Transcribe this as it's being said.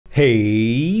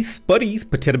Hey Spuddies,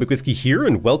 Potato McWhiskey here,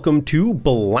 and welcome to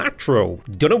Balatro.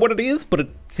 Don't know what it is, but it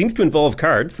seems to involve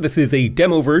cards. This is a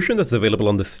demo version that's available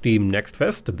on the Steam Next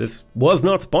Fest. This was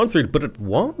not sponsored, but it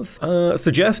was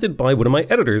suggested by one of my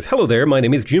editors. Hello there, my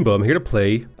name is Jimbo. I'm here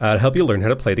to help you learn how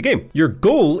to play the game. Your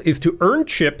goal is to earn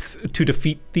chips to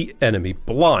defeat the enemy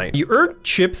blind. You earn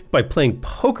chips by playing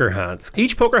poker hands.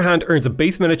 Each poker hand earns a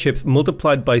base amount of chips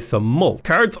multiplied by some mult.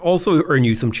 Cards also earn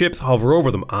you some chips. Hover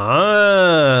over them.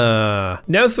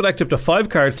 Now select up to 5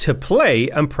 cards to play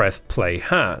and press play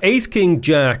hand. Ace, King,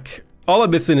 Jack. All I'm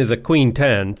missing is a Queen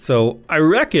 10, so I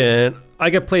reckon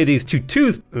I could play these two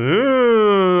twos.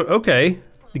 Okay.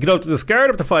 You can also discard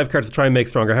up to 5 cards to try and make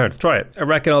stronger hands. Try it. I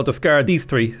reckon I'll discard these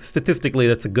 3. Statistically,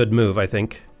 that's a good move, I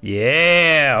think.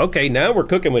 Yeah, okay, now we're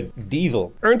cooking with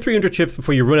diesel. Earn 300 chips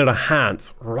before you run out of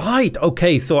hands. Right,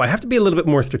 okay, so I have to be a little bit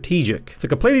more strategic. So I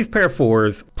can play these pair of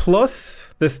 4s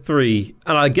plus this 3,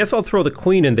 and I guess I'll throw the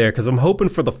queen in there because I'm hoping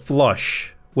for the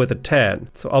flush with a 10.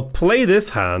 So I'll play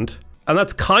this hand. And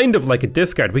that's kind of like a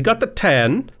discard. We got the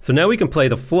 10, so now we can play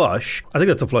the flush. I think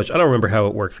that's a flush. I don't remember how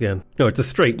it works again. No, it's a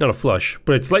straight, not a flush,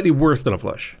 but it's slightly worse than a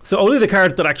flush. So only the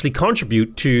cards that actually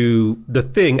contribute to the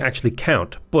thing actually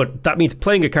count. But that means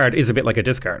playing a card is a bit like a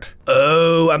discard.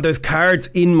 Oh, and there's cards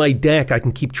in my deck. I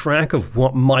can keep track of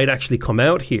what might actually come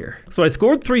out here. So I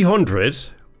scored 300.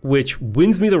 Which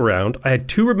wins me the round. I had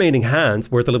 2 remaining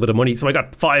hands worth a little bit of money, so I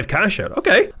got 5 cash out.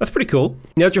 Okay, that's pretty cool.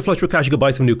 Now that you're flush with cash, you can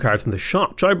buy some new cards from the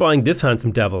shop. Try buying this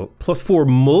Handsome Devil. Plus 4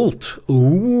 mult.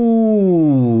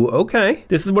 Ooh, okay.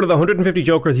 This is one of the 150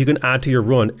 jokers you can add to your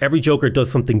run. Every joker does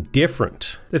something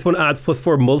different. This one adds plus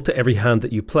 4 mult to every hand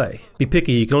that you play. Be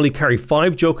picky, you can only carry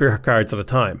 5 joker cards at a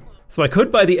time. So I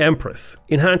could buy the Empress.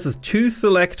 Enhances 2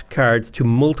 select cards to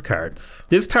mult cards.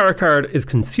 This tarot card is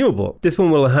consumable. This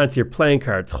one will enhance your playing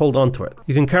cards. Hold on to it.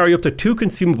 You can carry up to 2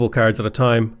 consumable cards at a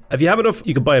time. If you have enough,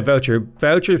 you can buy a voucher.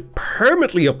 Vouchers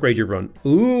permanently upgrade your run.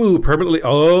 Ooh, permanently.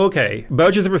 Okay.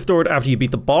 Vouchers are restored after you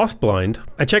beat the boss blind.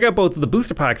 And check out both of the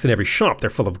booster packs in every shop. They're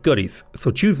full of goodies.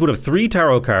 So choose one of 3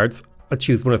 tarot cards. I'll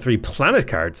choose one of 3 planet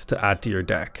cards to add to your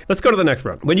deck. Let's go to the next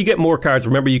round. When you get more cards,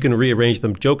 remember you can rearrange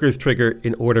them. Jokers trigger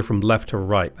in order from left to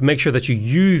right. And make sure that you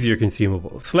use your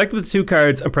consumables. Select the 2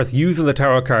 cards and press use on the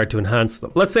tarot card to enhance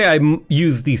them. Let's say I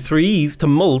use these 3s to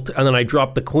mult and then I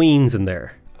drop the queens in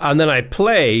there. And then I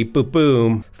play, boom,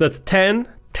 boom. So that's 10,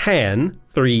 10,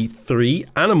 3, 3,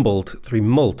 and a mult, 3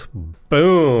 mult.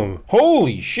 Boom.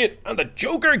 Holy shit. And the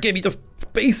joker gave me just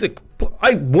basic.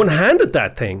 I one-handed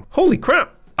that thing. Holy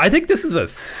crap. I think this is a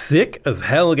sick as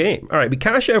hell game. All right, we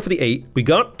cash out for the 8. We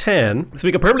got 10. So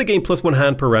we can permanently gain plus 1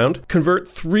 hand per round. Convert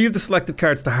 3 of the selected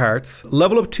cards to hearts.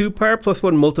 Level up 2 power plus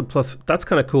 1 multi plus. That's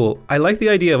kind of cool. I like the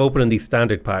idea of opening these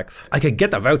standard packs. I could get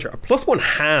the voucher. A plus 1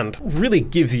 hand really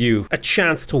gives you a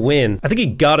chance to win. I think you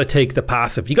gotta take the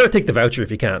passive. You gotta take the voucher if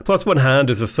you can. Plus 1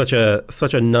 hand is such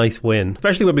a nice win.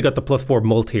 Especially when we got the plus 4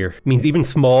 mult here. It means even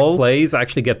small plays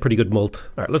actually get pretty good mult.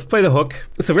 All right, let's play the hook.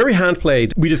 So for every hand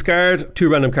played, we discard 2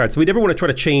 random cards. So we never want to try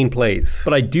to chain plays,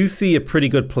 but I do see a pretty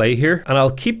good play here, and I'll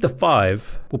keep the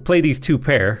 5. We'll play these 2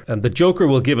 pair, and the joker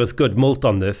will give us good mult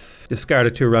on this.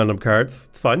 Discarded 2 random cards.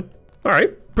 It's fine. All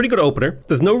right. Pretty good opener.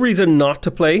 There's no reason not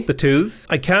to play the 2s.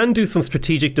 I can do some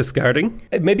strategic discarding.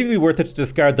 It may be worth it to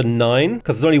discard the 9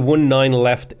 because there's only 1 9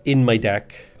 left in my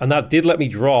deck, and that did let me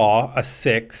draw a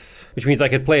 6, which means I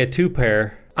could play a 2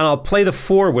 pair. And I'll play the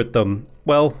 4 with them.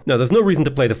 Well, no, there's no reason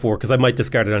to play the 4 because I might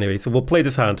discard it anyway. So we'll play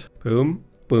this hand. Boom,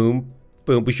 boom,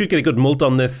 boom. We should get a good mult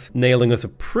on this, nailing us a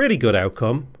pretty good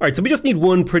outcome. All right, so we just need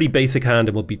 1 pretty basic hand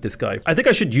and we'll beat this guy. I think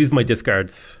I should use my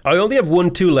discards. I only have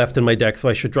 1 2 left in my deck, so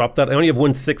I should drop that. I only have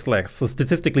 1 6 left, so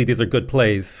statistically these are good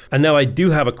plays. And now I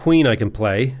do have a queen I can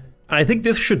play. I think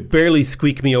this should barely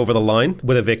squeak me over the line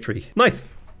with a victory.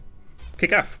 Nice.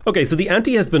 Kick ass. Okay, so the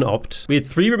ante has been upped. We had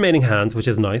 3 remaining hands, which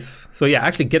is nice. So yeah,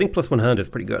 actually getting plus 1 hand is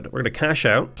pretty good. We're gonna cash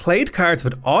out. Played cards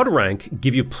with odd rank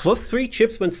give you plus 3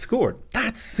 chips when scored.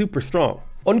 That's super strong.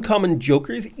 Uncommon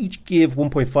jokers each give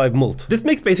 1.5 mult. This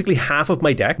makes basically half of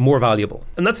my deck more valuable.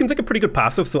 And that seems like a pretty good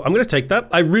passive, so I'm going to take that.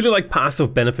 I really like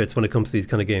passive benefits when it comes to these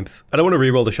kind of games. I don't want to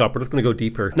reroll the shot, we're just going to go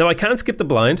deeper. Now I can skip the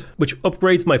blind, which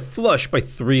upgrades my flush by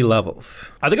 3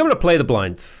 levels. I think I'm going to play the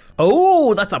blinds.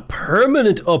 Oh, that's a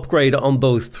permanent upgrade on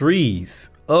those 3s.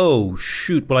 Oh,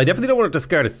 shoot. Well, I definitely don't want to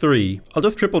discard a 3. I'll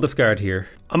just triple discard here.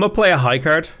 I'm going to play a high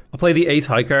card. I'll play the ace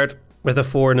high card with a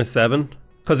 4 and a 7.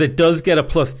 Because it does get a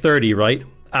plus 30, right?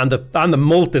 And the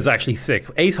mult is actually sick.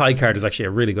 Ace high card is actually a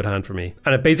really good hand for me.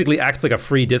 And it basically acts like a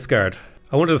free discard.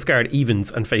 I want to discard evens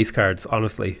and face cards,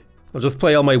 honestly. I'll just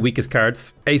play all my weakest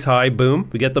cards. Ace high, boom.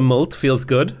 We get the mult, feels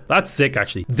good. That's sick,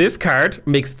 actually. This card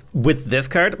makes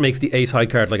the ace high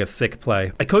card like a sick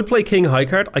play. I could play king high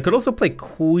card. I could also play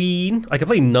queen. I could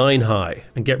play 9 high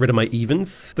and get rid of my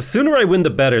evens. The sooner I win, the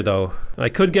better, though. I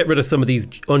could get rid of some of these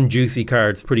unjuicy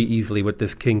cards pretty easily with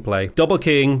this king play. Double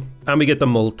king, and we get the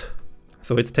mult.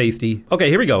 So it's tasty. Okay,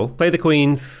 here we go. Play the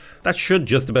queens. That should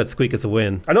just about squeak us a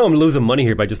win. I know I'm losing money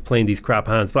here by just playing these crap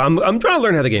hands, but I'm trying to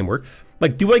learn how the game works.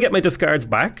 Like, do I get my discards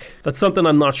back? That's something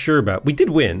I'm not sure about. We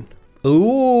did win.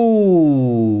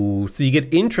 Ooh, so you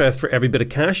get interest for every bit of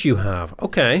cash you have.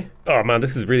 Okay. Oh man,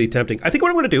 this is really tempting. I think what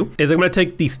I'm going to do is I'm going to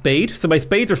take the spade. So my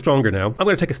spades are stronger now. I'm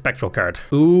going to take a spectral card.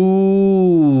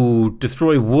 Ooh,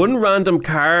 destroy 1 random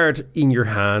card in your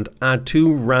hand. Add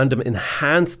 2 random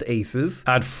enhanced aces.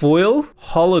 Add foil,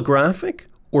 holographic,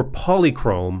 or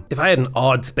polychrome. If I had an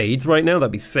odd spades right now,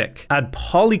 that'd be sick. Add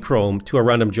polychrome to a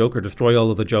random joker, destroy all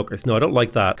of the jokers. No, I don't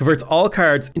like that. Converts all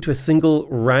cards into a single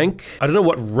rank. I don't know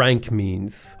what rank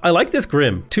means. I like this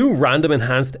Grim. 2 random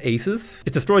enhanced aces.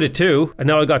 It destroyed it too, and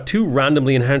now I got 2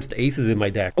 randomly enhanced aces in my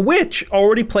deck, which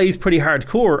already plays pretty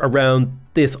hardcore around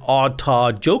this odd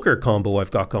Todd Joker combo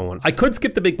I've got going. I could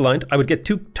skip the big blind. I would get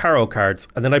 2 tarot cards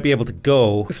and then I'd be able to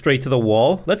go straight to the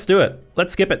wall. Let's do it.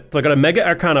 Let's skip it. So I got a Mega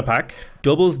Arcana pack.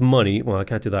 Doubles money. Well, I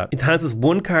can't do that. Enhances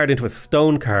 1 card into a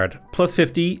stone card. Plus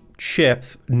 50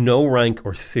 chips, no rank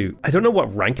or suit. I don't know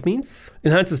what rank means.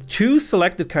 Enhances 2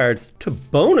 selected cards to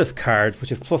bonus cards,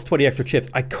 which is plus 20 extra chips.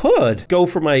 I could go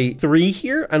for my 3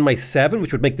 here and my 7,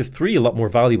 which would make this 3 a lot more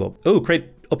valuable. Oh, create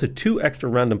up to 2 extra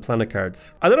random planet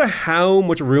cards. I don't know how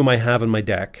much room I have in my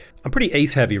deck. I'm pretty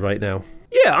ace heavy right now.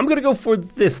 Yeah, I'm gonna go for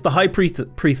this, the High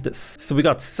Priestess. So we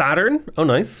got Saturn, oh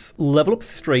nice. Level up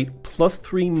straight, plus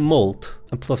 3 mult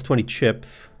and plus 20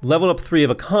 chips. Level up 3 of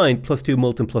a kind, plus 2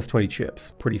 mult and plus 20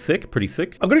 chips. Pretty sick, pretty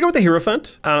sick. I'm gonna go with the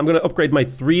Hierophant, and I'm gonna upgrade my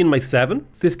 3 and my 7.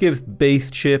 This gives base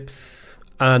chips,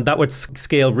 and that would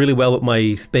scale really well with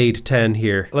my spade 10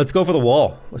 here. Let's go for the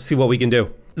wall. Let's see what we can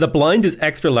do. The blind is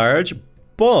extra large,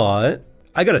 but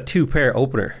I got a 2 pair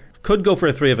opener. Could go for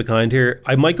a 3 of a kind here.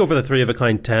 I might go for the 3 of a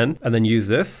kind 10 and then use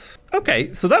this.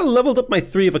 Okay, so that leveled up my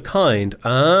 3 of a kind.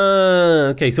 Ah,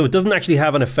 okay, so it doesn't actually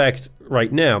have an effect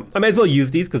right now. I may as well use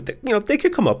these because, you know, they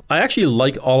could come up. I actually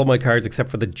like all of my cards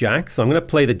except for the jack, so I'm going to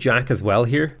play the jack as well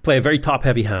here. Play a very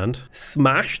top-heavy hand.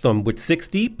 Smash them with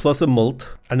 60 plus a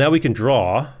mult, and now we can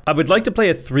draw. I would like to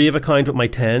play a 3 of a kind with my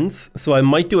 10s, so I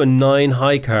might do a 9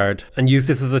 high card and use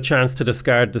this as a chance to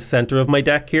discard the center of my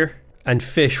deck here and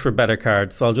fish for better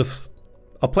cards. So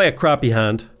I'll play a crappy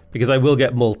hand because I will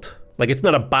get mult. Like, it's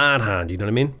not a bad hand, you know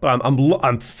what I mean? But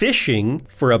I'm fishing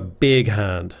for a big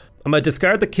hand. I'm gonna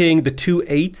discard the king, the 2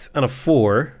 8s and a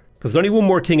 4, because there's only 1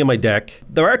 more king in my deck.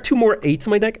 There are 2 more 8s in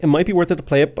my deck. It might be worth it to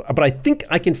play it, but I think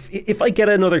I can, if I get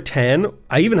another 10,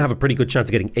 I even have a pretty good chance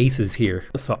of getting aces here.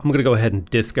 So I'm gonna go ahead and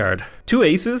discard. 2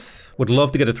 aces, would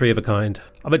love to get a 3 of a kind.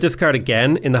 I'm gonna discard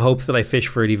again in the hopes that I fish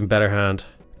for an even better hand.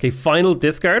 Okay, final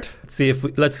discard.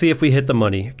 Let's see if we hit the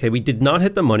money. Okay, we did not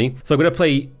hit the money. So I'm gonna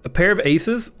play a pair of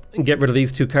aces and get rid of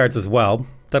these 2 cards as well.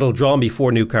 That'll draw me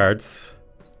 4 new cards.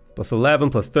 Plus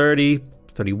 11, plus 30,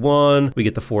 plus 31. We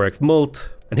get the 4x mult.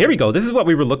 And here we go. This is what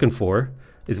we were looking for.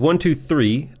 Is 1, 2,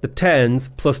 3, the 10s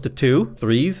plus the 2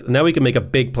 3s. And now we can make a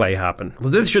big play happen.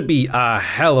 Well, this should be a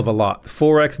hell of a lot.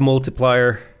 4x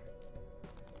multiplier.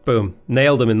 Boom,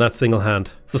 nailed him in that single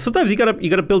hand. So sometimes you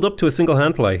gotta build up to a single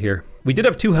hand play here. We did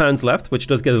have 2 hands left, which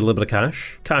does get a little bit of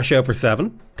cash. Cash out for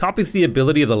 7. Copies the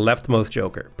ability of the leftmost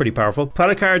joker. Pretty powerful.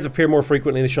 Planet cards appear more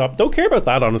frequently in the shop. Don't care about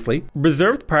that, honestly.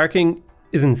 Reserved parking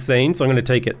is insane, so I'm gonna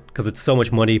take it because it's so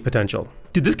much money potential.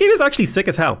 Dude, this game is actually sick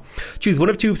as hell. Choose 1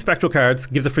 of 2 spectral cards,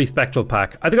 gives a free spectral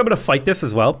pack. I think I'm gonna fight this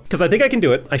as well, because I think I can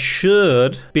do it. I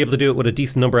should be able to do it with a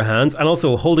decent number of hands, and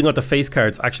also holding onto face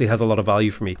cards actually has a lot of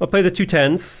value for me. I'll play the 2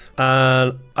 10s,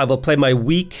 and I will play my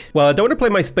weak, well, I don't want to play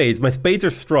my spades. My spades are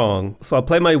strong, so I'll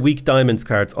play my weak diamonds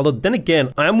cards. Although then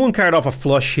again, I am 1 card off a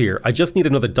flush here. I just need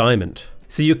another diamond.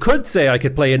 So you could say I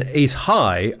could play an ace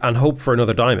high and hope for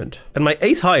another diamond. And my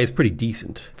ace high is pretty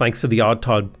decent, thanks to the odd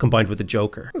Todd combined with the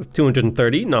joker. That's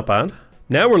 230, not bad.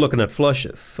 Now we're looking at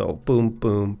flushes. So boom,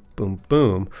 boom, boom,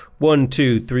 boom. 1,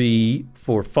 2, 3,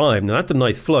 4, 5. Now that's a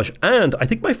nice flush. And I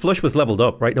think my flush was leveled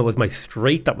up, right? No, it was my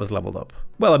straight that was leveled up.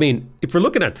 Well, I mean, if we're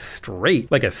looking at straight,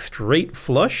 like a straight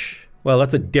flush, well,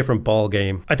 that's a different ball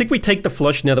game. I think we take the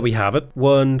flush now that we have it.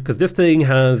 1, because this thing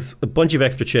has a bunch of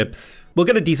extra chips. We'll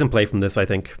get a decent play from this, I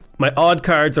think. My odd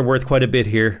cards are worth quite a bit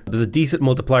here. There's a decent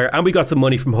multiplier, and we got some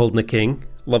money from holding a king.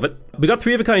 Love it. We got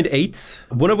 3 of a kind 8s,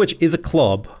 one of which is a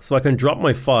club, so I can drop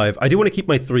my 5. I do want to keep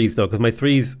my 3s though, because my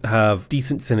 3s have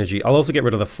decent synergy. I'll also get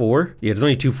rid of the 4. Yeah, there's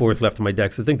only 2 4s left in my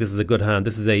deck, so I think this is a good hand.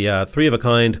 This is a 3 of a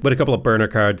kind with a couple of burner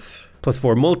cards.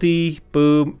 +4 multi,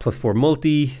 boom, +4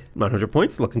 multi, 900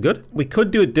 points, looking good. We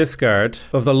could do a discard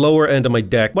of the lower end of my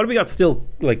deck. What do we got still,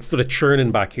 like, sort of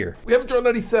churning back here? We haven't drawn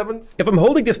any 7s. If I'm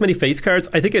holding this many face cards,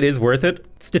 I think it is worth it.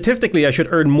 Statistically, I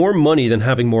should earn more money than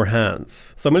having more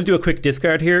hands. So I'm going to do a quick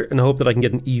discard here and hope that I can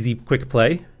get an easy, quick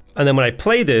play. And then when I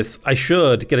play this, I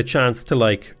should get a chance to,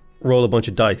 like, roll a bunch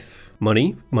of dice.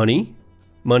 Money, money,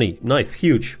 money. Nice,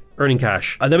 huge. Earning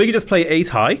cash. And then we can just play ace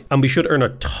high, and we should earn a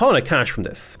ton of cash from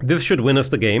this. This should win us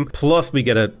the game, plus we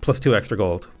get a +2 extra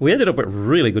gold. We ended up with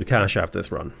really good cash after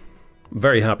this run.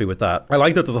 Very happy with that. I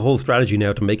like that there's a whole strategy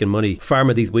now to making money,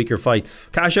 farming these weaker fights.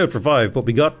 Cash out for 5, but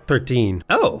we got 13.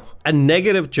 Oh, a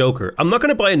negative joker. I'm not going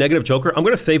to buy a negative joker. I'm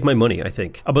going to save my money, I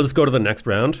think. I'll just go to the next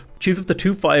round. Choose up to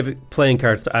 2 5 playing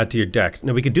cards to add to your deck.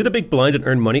 Now we could do the big blind and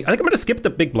earn money. I think I'm going to skip the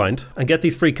big blind and get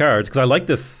these free cards because I like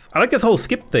this. I like this whole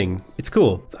skip thing. It's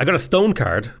cool. I got a stone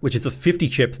card, which is just 50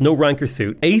 chips, no rank or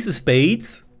suit. Ace of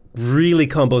spades really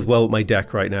combos well with my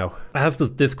deck right now. As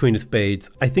does this queen of spades.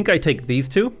 I think I take these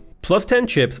two. +10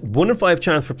 chips, 1 in 5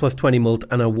 chance for +20 mult,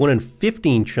 and a 1 in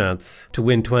 15 chance to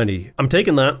win 20. I'm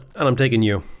taking that, and I'm taking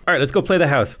you. All right, let's go play the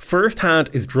house. First hand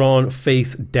is drawn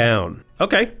face down.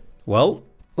 Okay, well,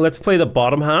 let's play the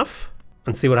bottom half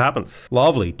and see what happens.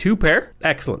 Lovely, 2 pair,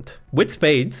 excellent. With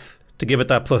spades, to give it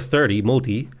that +30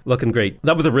 multi, looking great.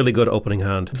 That was a really good opening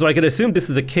hand. So I can assume this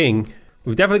is a king.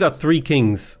 We've definitely got 3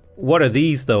 kings. What are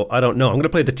these though? I don't know. I'm going to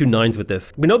play the 2 9s with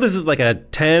this. We know this is like a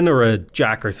 10 or a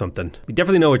jack or something. We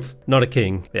definitely know it's not a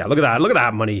king. Yeah, look at that. Look at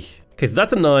that money. Okay, so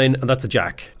that's a 9 and that's a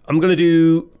jack. I'm going to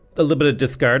do a little bit of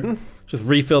discarding. Just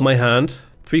refill my hand.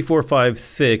 3, 4, 5,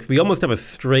 6. We almost have a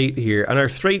straight here, and our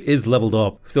straight is leveled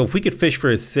up. So if we could fish for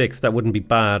a 6, that wouldn't be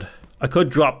bad. I could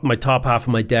drop my top half of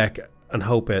my deck and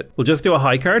hope it. We'll just do a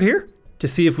high card here to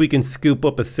see if we can scoop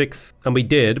up a 6, and we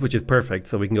did, which is perfect.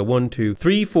 So we can go 1, 2,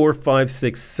 3, 4, 5,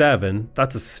 6, 7.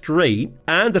 That's a straight,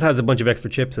 and it has a bunch of extra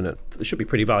chips in it. So it should be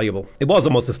pretty valuable. It was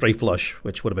almost a straight flush,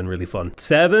 which would have been really fun.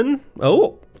 7.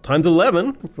 Oh, times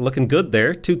 11. We're looking good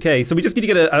there. 2k. So we just need to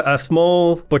get a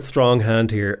small but strong hand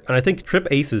here, and I think trip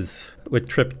aces with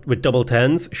double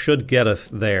 10s should get us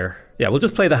there. Yeah, we'll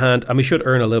just play the hand, and we should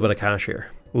earn a little bit of cash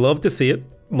here. Love to see it.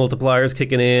 Multipliers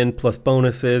kicking in, plus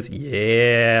bonuses.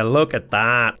 Yeah, look at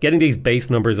that. Getting these base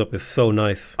numbers up is so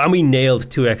nice. And we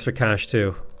nailed 2 extra cash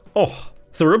too. Oh,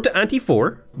 so we're up to ante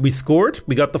 4. We scored,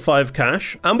 we got the 5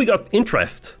 cash, and we got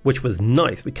interest, which was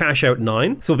nice. We cash out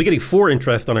 9, so we'll be getting 4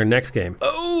 interest on our next game.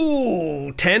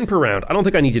 Oh, 10 per round. I don't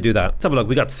think I need to do that. Let's have a look.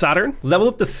 We got Saturn, level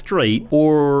up the straight,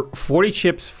 or 40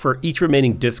 chips for each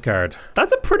remaining discard.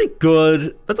 That's a pretty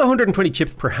good, that's 120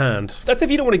 chips per hand. That's if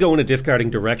you don't want to go in a discarding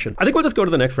direction. I think we'll just go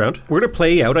to the next round. We're going to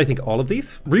play out, I think, all of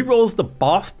these. Rerolls the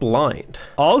boss blind.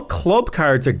 All club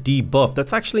cards are debuffed.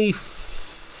 That's actually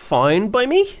fine by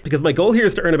me, because my goal here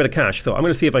is to earn a bit of cash. So I'm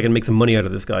going to see if I can make some money out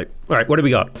of this guy. All right, what do we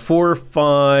got? 4,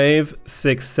 5,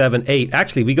 6, 7, 8.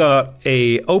 Actually, we got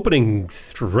a opening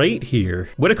straight here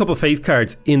with a couple of face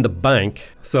cards in the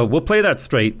bank. So we'll play that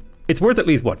straight. It's worth at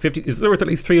least, what, 50? It's worth at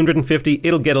least 350.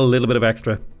 It'll get a little bit of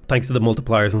extra thanks to the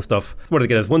multipliers and stuff. What did it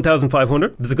get us?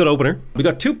 1,500. This is a good opener. We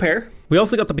got 2 pair. We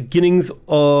also got the beginnings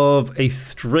of a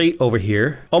straight over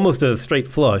here. Almost a straight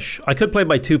flush. I could play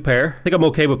my 2 pair. I think I'm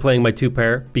okay with playing my 2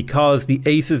 pair because the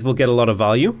aces will get a lot of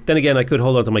value. Then again, I could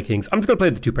hold on to my kings. I'm just going to play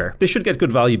the 2 pair. This should get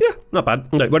good value. Yeah, not bad.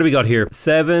 All right, what do we got here?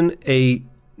 7, 8,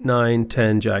 9,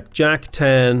 10, jack. Jack,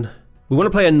 10. We want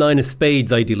to play a 9 of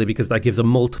spades ideally because that gives a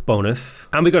mult bonus.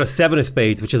 And we got a 7 of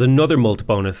spades, which is another mult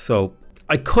bonus. So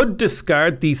I could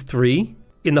discard these 3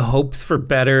 in the hopes for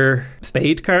better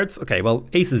spade cards. Okay, well,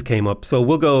 aces came up. So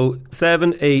we'll go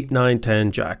 7, 8, 9,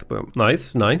 10, jack. Boom.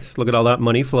 Nice, nice. Look at all that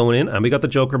money flowing in. And we got the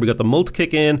joker. We got the mult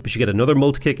kick in. We should get another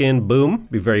mult kick in. Boom.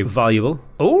 Be very valuable.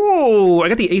 Oh, I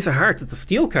got the ace of hearts. It's a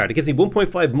steal card. It gives me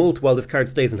 1.5 mult while this card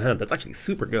stays in hand. That's actually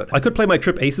super good. I could play my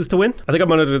trip aces to win. I think I'm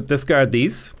going to discard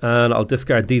these. And I'll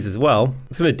discard these as well. I'm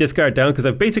just going to discard down because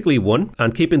I've basically won.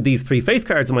 And keeping these 3 face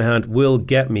cards in my hand will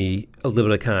get me a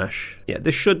little bit of cash. Yeah,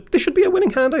 this should be a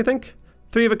winning hand, I think.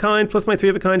 3 of a kind plus my 3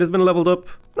 of a kind has been leveled up.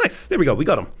 Nice, there we go, we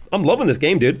got him. I'm loving this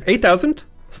game, dude. 8,000,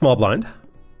 small blind.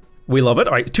 We love it.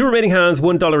 All right, 2 remaining hands,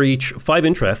 $1 each, 5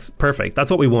 interest. Perfect, that's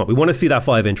what we want. We want to see that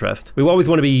 5 interest. We always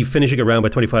want to be finishing around by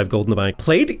 25 gold in the bank.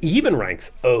 Played even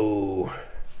ranks. Oh.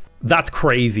 That's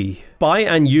crazy. Buy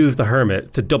and use the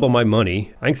Hermit to double my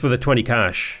money. Thanks for the 20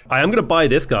 cash. I am going to buy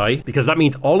this guy because that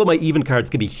means all of my even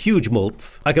cards can be huge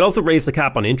mults. I could also raise the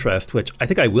cap on interest, which I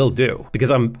think I will do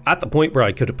because I'm at the point where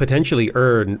I could potentially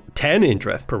earn 10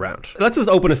 interest per round. Let's just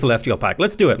open a Celestial pack.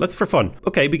 Let's do it. Let's for fun.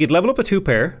 Okay, we could level up a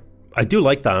 2-pair. I do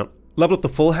like that. Level up the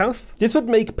full house. This would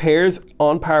make pairs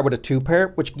on par with a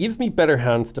 2-pair, which gives me better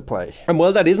hands to play. And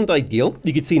while that isn't ideal,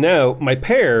 you can see now my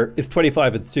pair is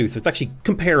 25 and 2, so it's actually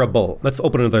comparable. Let's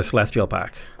open another Celestial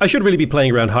pack. I should really be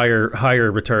playing around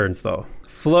higher returns though.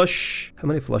 Flush. How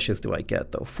many flushes do I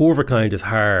get though? 4 of a kind is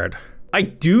hard. I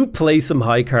do play some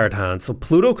high card hands, so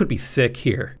Pluto could be sick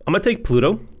here. I'm gonna take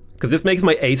Pluto because this makes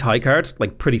my ace high card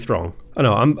like pretty strong. I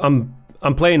know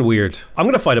I'm playing weird. I'm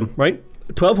gonna fight him, right?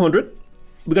 1200.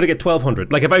 We gotta get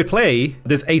 1200. Like if I play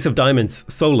this Ace of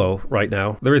Diamonds solo right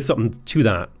now, there is something to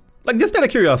that. Like just out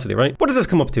of curiosity, right? What does this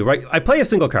come up to, right? I play a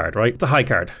single card, right? It's a high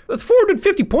card. That's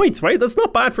 450 points, right? That's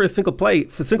not bad for a single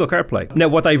card play. Now,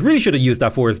 what I really should have used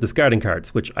that for is discarding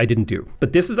cards, which I didn't do.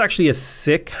 But this is actually a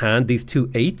sick hand, these 2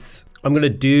 8s. I'm gonna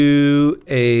do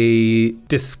a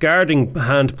discarding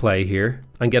hand play here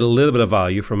and get a little bit of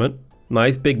value from it.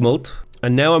 Nice big mult.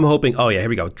 And now I'm hoping, oh yeah, here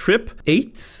we go. Trip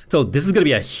 8s. So this is going to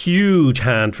be a huge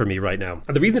hand for me right now.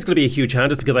 And the reason it's going to be a huge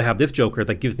hand is because I have this joker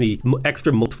that gives me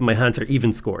extra mult when my hands are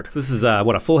even scored. So this is,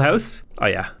 what, a full house? Oh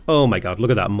yeah. Oh my God, look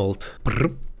at that mult.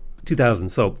 2000.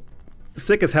 So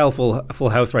sick as hell full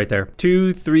house right there.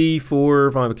 2, 3,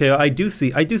 4, 5. Okay, I do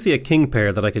see a king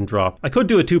pair that I can drop. I could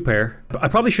do a 2-pair, but I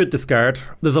probably should discard.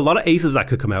 There's a lot of aces that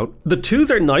could come out. The 2s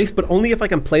are nice, but only if I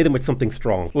can play them with something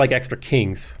strong, like extra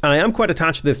kings. And I am quite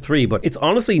attached to this 3, but it's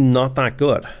honestly not that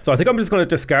good. So I think I'm just going to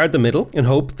discard the middle and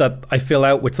hope that I fill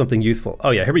out with something useful.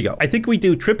 Oh yeah, here we go. I think we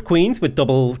do trip queens with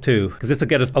double 2, because this will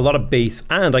get us a lot of base,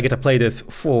 and I get to play this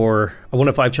for a 1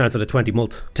 in 5 chance at a 20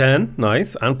 mult. 10,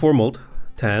 nice, and 4 mult.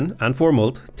 10 and 4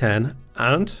 mult, 10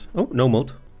 and, oh, no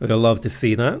mult. We'd love to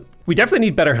see that. We definitely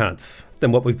need better hands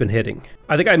than what we've been hitting.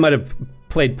 I think I might have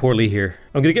played poorly here.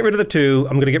 I'm gonna get rid of the 2,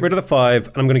 I'm gonna get rid of the 5,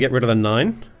 and I'm gonna get rid of the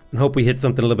 9 and hope we hit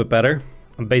something a little bit better.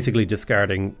 I'm basically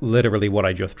discarding literally what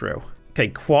I just drew. Okay,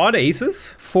 quad aces.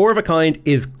 4 of a kind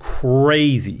is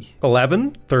crazy.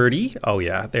 11, 30. Oh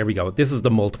yeah, there we go. This is the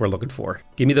mult we're looking for.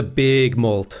 Give me the big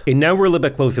mult. Okay, now we're a little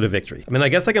bit closer to victory. I mean, I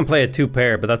guess I can play a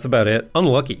 2-pair, but that's about it.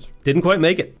 Unlucky. Didn't quite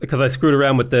make it because I screwed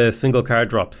around with the single card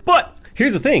drops. But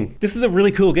here's the thing, this is a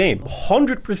really cool game.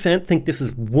 100% think this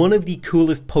is one of the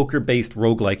coolest poker-based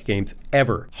roguelike games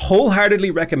ever.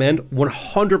 Wholeheartedly recommend,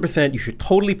 100% you should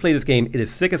totally play this game. It is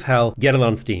sick as hell. Get it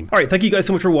on Steam. All right, thank you guys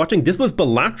so much for watching. This was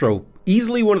Balatro.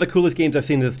 Easily one of the coolest games I've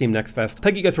seen in the Steam Next Fest.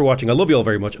 Thank you guys for watching. I love you all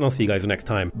very much, and I'll see you guys next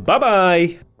time.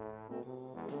 Bye-bye!